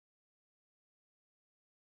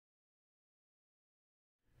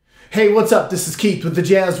Hey, what's up? This is Keith with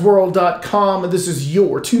thejazzworld.com, and this is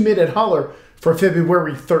your 2-minute holler for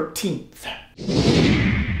February 13th.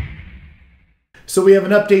 So we have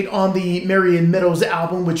an update on the Marion Meadows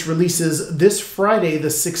album, which releases this Friday, the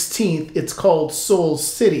 16th. It's called Soul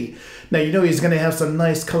City. Now, you know he's going to have some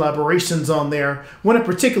nice collaborations on there. One in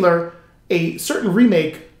particular, a certain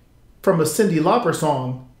remake from a Cyndi Lauper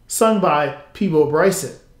song sung by Peebo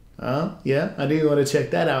Bryson. Yeah, I do want to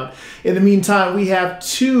check that out. In the meantime, we have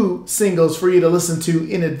 2 singles for you to listen to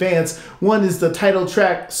in advance. One is the title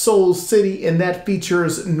track, Soul City, and that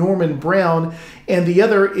features Norman Brown. And the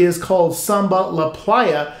other is called Samba La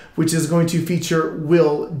Playa, which is going to feature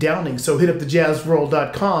Will Downing. So hit up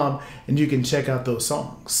thejazzworld.com and you can check out those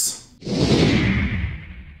songs.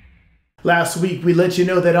 Last week, we let you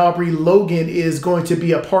know that Aubrey Logan is going to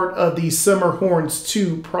be a part of the Summer Horns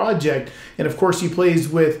 2 project. And of course, he plays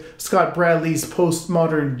with Scott Bradley's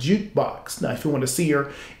Postmodern Jukebox. Now, if you want to see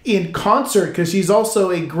her in concert, because she's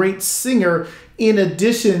also a great singer in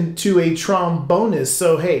addition to a trombonist.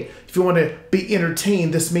 So, hey, if you want to be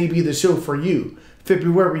entertained, this may be the show for you.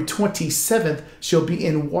 February 27th, she'll be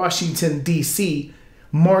in Washington, D.C.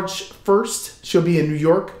 March 1st, she'll be in New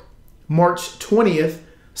York. March 20th,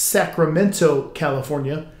 Sacramento,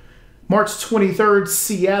 California. March 23rd,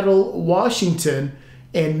 Seattle, Washington.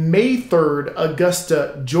 And May 3rd,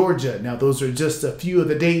 Augusta, Georgia. Now, those are just a few of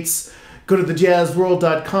the dates. Go to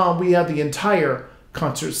thejazzworld.com. We have the entire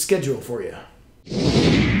concert schedule for you.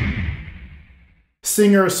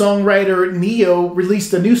 Singer-songwriter Ne-Yo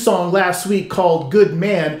released a new song last week called Good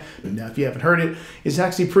Man. Now, if you haven't heard it, it's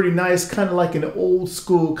actually pretty nice, kind of like an old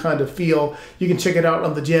school kind of feel. You can check it out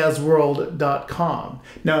on thejazzworld.com.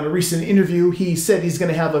 Now, in a recent interview, he said he's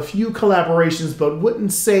going to have a few collaborations, but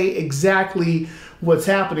wouldn't say exactly what's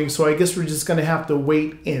happening. So I guess we're just going to have to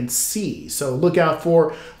wait and see. So look out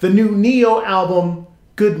for the new Ne-Yo album,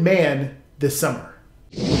 Good Man, this summer.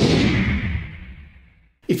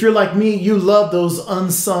 If you're like me, you love those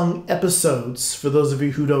Unsung episodes. For those of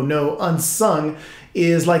you who don't know, Unsung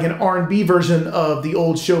is like an R&B version of the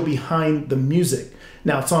old show Behind the Music.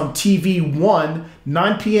 Now, it's on TV 1,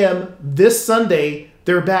 9 p.m. this Sunday.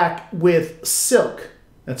 They're back with Silk.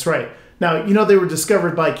 That's right. Now, you know they were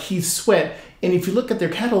discovered by Keith Sweat, and if you look at their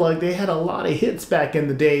catalog, they had a lot of hits back in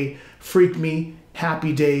the day. Freak Me,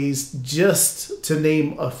 Happy Days, just to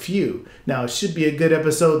name a few. Now, it should be a good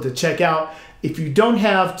episode to check out. If you don't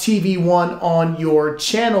have TV1 on your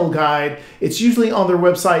channel guide, it's usually on their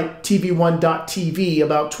website, tv1.tv,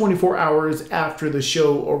 about 24 hours after the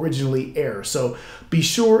show originally airs. So be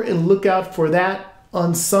sure and look out for that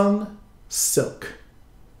Unsung Silk.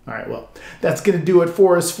 All right, well, that's going to do it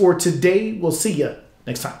for us for today. We'll see you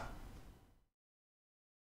next time.